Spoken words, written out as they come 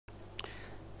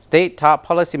State top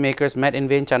policymakers met in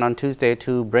Vientiane on Tuesday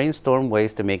to brainstorm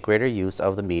ways to make greater use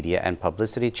of the media and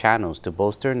publicity channels to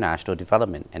bolster national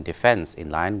development and defense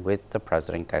in line with the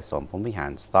President Kaysone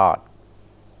Phomvihane's thought.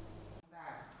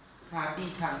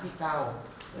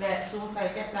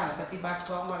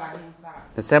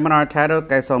 The seminar titled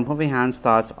Kaysone Phomvihane's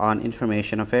Thoughts on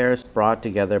Information Affairs brought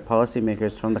together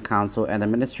policymakers from the Council and the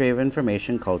Ministry of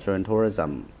Information, Culture and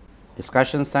Tourism.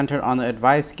 Discussions centered on the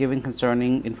advice given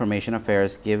concerning information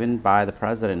affairs given by the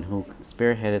president who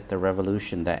spearheaded the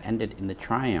revolution that ended in the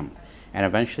triumph and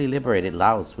eventually liberated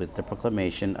Laos with the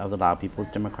proclamation of the Lao People's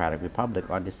Democratic Republic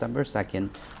on December 2,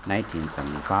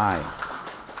 1975.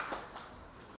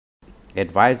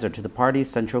 Advisor to the party's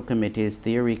Central Committee's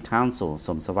Theory Council,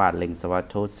 Somsavat Lingsavat,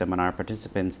 told seminar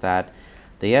participants that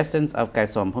the essence of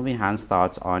Kaysone Phomvihane's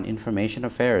thoughts on information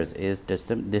affairs is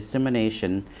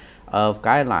dissemination of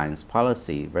guidelines,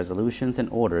 policy, resolutions, and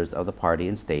orders of the party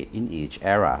and state in each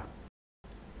era.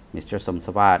 Mr.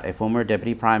 Somsavat, a former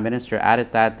Deputy Prime Minister,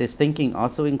 added that this thinking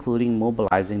also including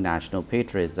mobilizing national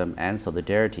patriotism and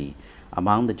solidarity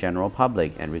among the general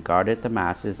public and regarded the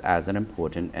masses as an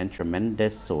important and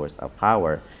tremendous source of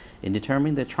power in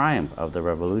determining the triumph of the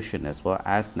revolution as well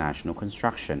as national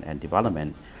construction and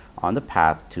development on the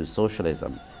path to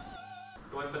socialism.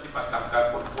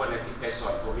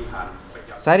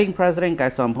 Citing President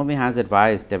Kaysone Phomvihane's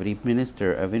advice, Deputy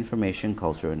Minister of Information,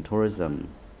 Culture and Tourism,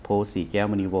 Po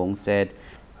Sikyamaniwong, said,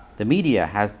 "The media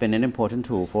has been an important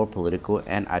tool for political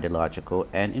and ideological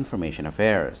and information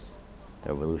affairs.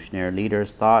 The revolutionary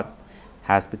leader's thought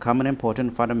has become an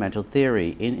important fundamental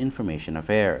theory in information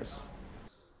affairs."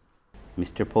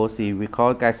 Mr. Posi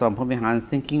recalled Kaysone Phomvihane's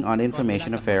thinking on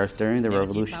information affairs during the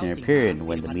revolutionary period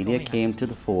when the media came to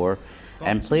the fore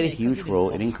and played a huge role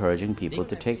in encouraging people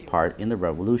to take part in the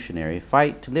revolutionary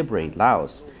fight to liberate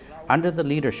Laos under the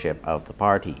leadership of the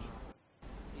party.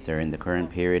 During the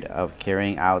current period of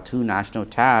carrying out two national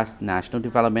tasks, national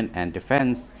development and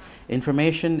defense,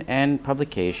 information and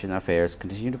publication affairs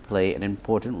continue to play an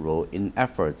important role in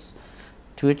efforts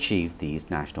to achieve these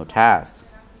national tasks.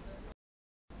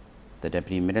 The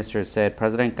Deputy Minister said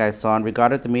President Kaysone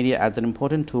regarded the media as an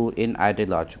important tool in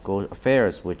ideological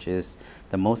affairs, which is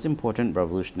the most important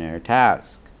revolutionary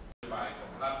task.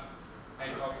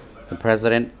 The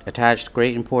President attached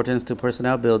great importance to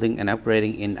personnel building and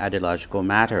upgrading in ideological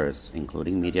matters,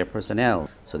 including media personnel,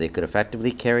 so they could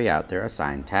effectively carry out their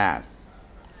assigned tasks.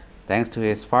 Thanks to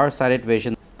his far-sighted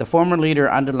vision, the former leader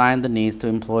underlined the needs to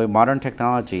employ modern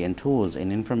technology and tools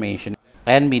in information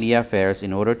and media affairs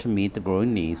in order to meet the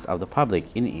growing needs of the public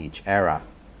in each era.